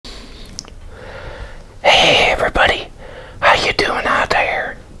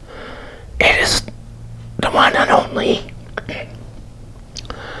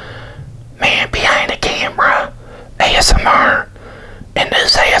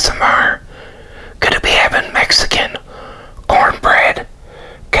ASMR. Gonna be having Mexican cornbread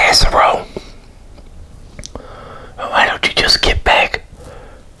casserole. Why don't you just get back,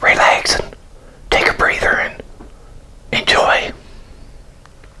 relax, and take a breather and enjoy.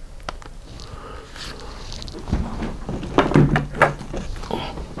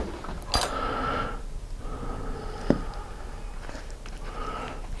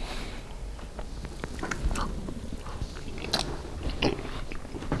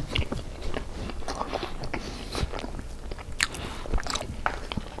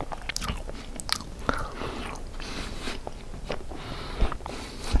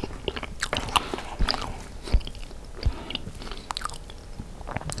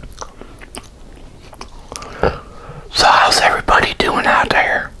 So how's everybody doing out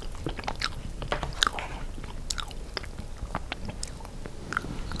there?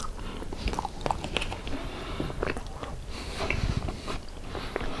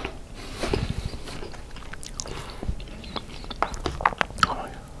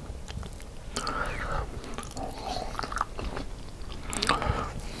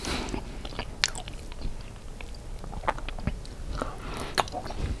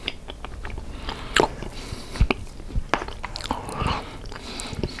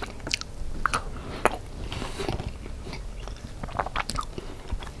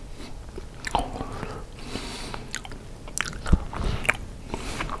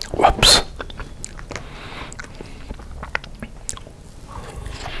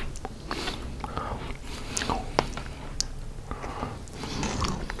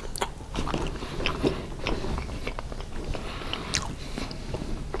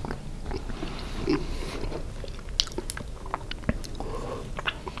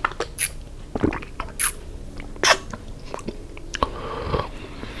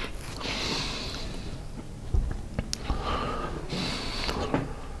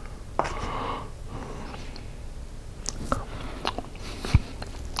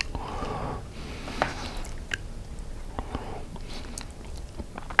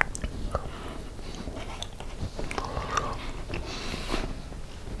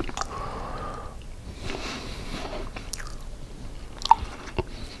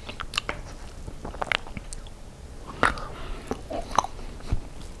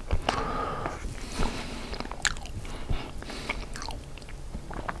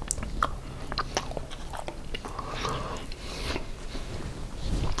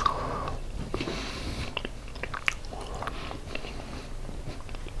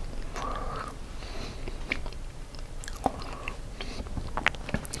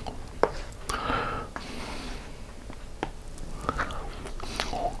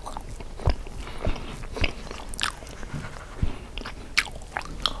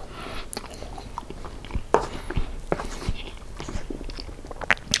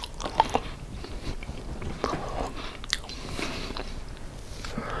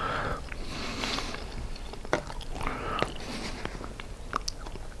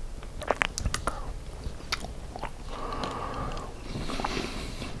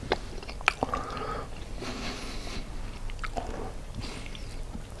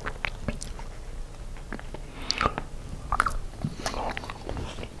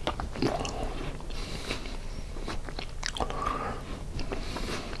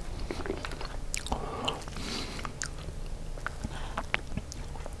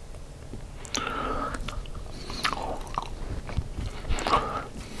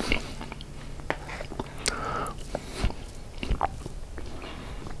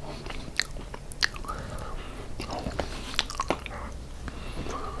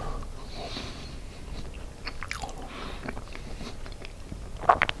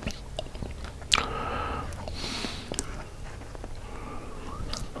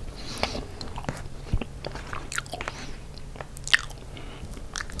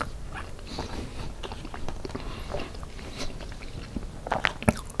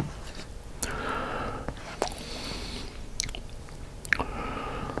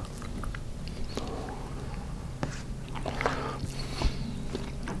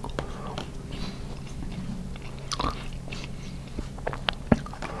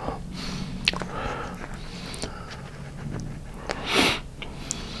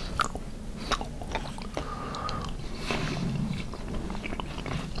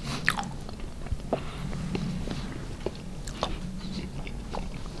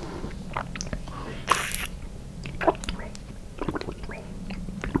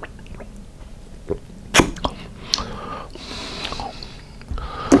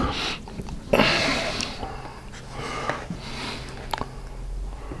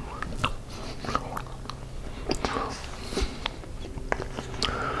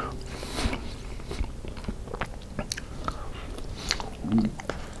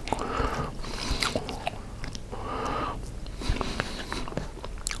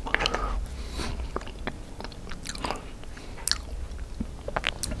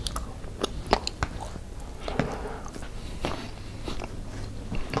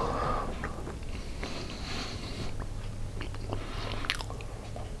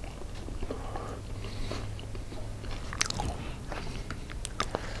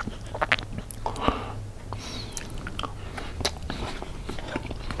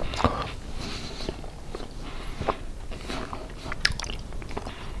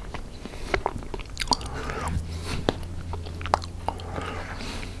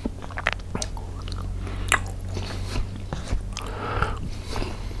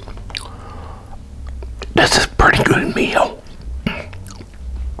 pretty good meal.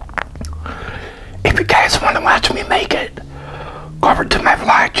 If you guys want to watch me make it, go over to my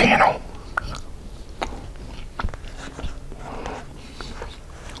vlog channel.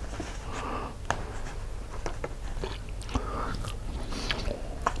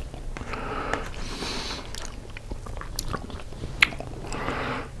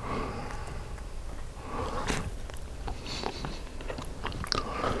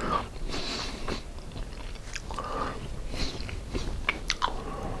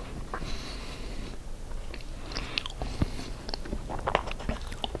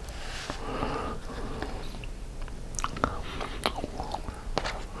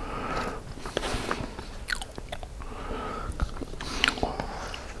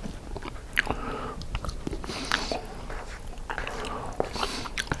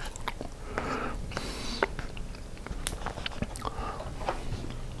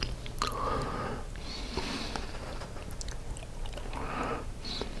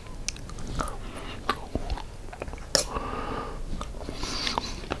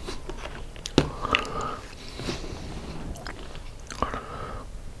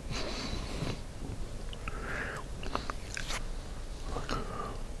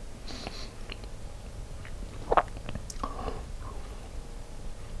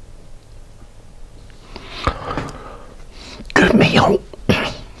 Good meal.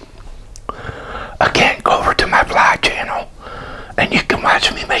 Again, go over to my vlog channel and you can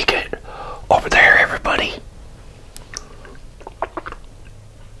watch me make it over there, everybody.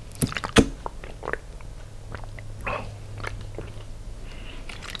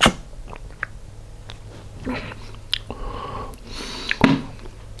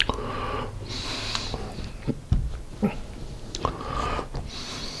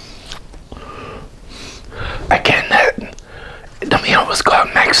 Again, the meal was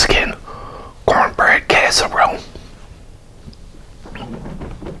called Mexican Cornbread Casserole.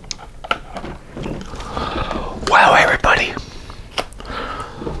 Wow, everybody.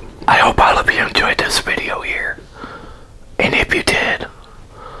 I hope all of you enjoyed this video here. And if you did,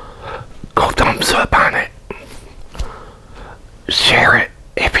 go thumbs up on it. Share it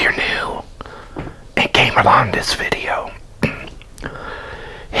if you're new and came along this video.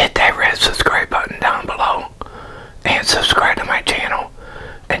 Hit that red subscribe button down below and subscribe to my channel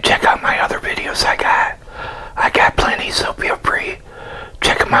and check out my other videos I got plenty, so feel free,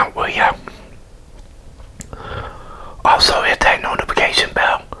 check them out, will ya? Also hit that notification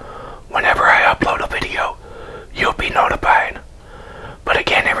bell. Whenever I upload a video, you'll be notified. But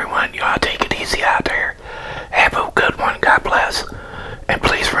again, everyone, y'all take it easy out there. Have a good one, God bless. And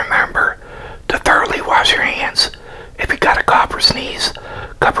please remember to thoroughly wash your hands. If you got a cough or sneeze,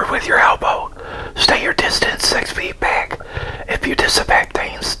 cover with your elbow. Stay your distance 6 feet back. If you disinfect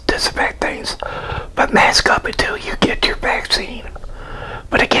things. But mask up until you get your vaccine.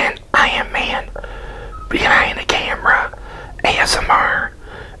 But again, I am man behind the camera, ASMR,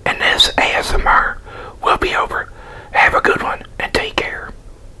 and this ASMR will be over.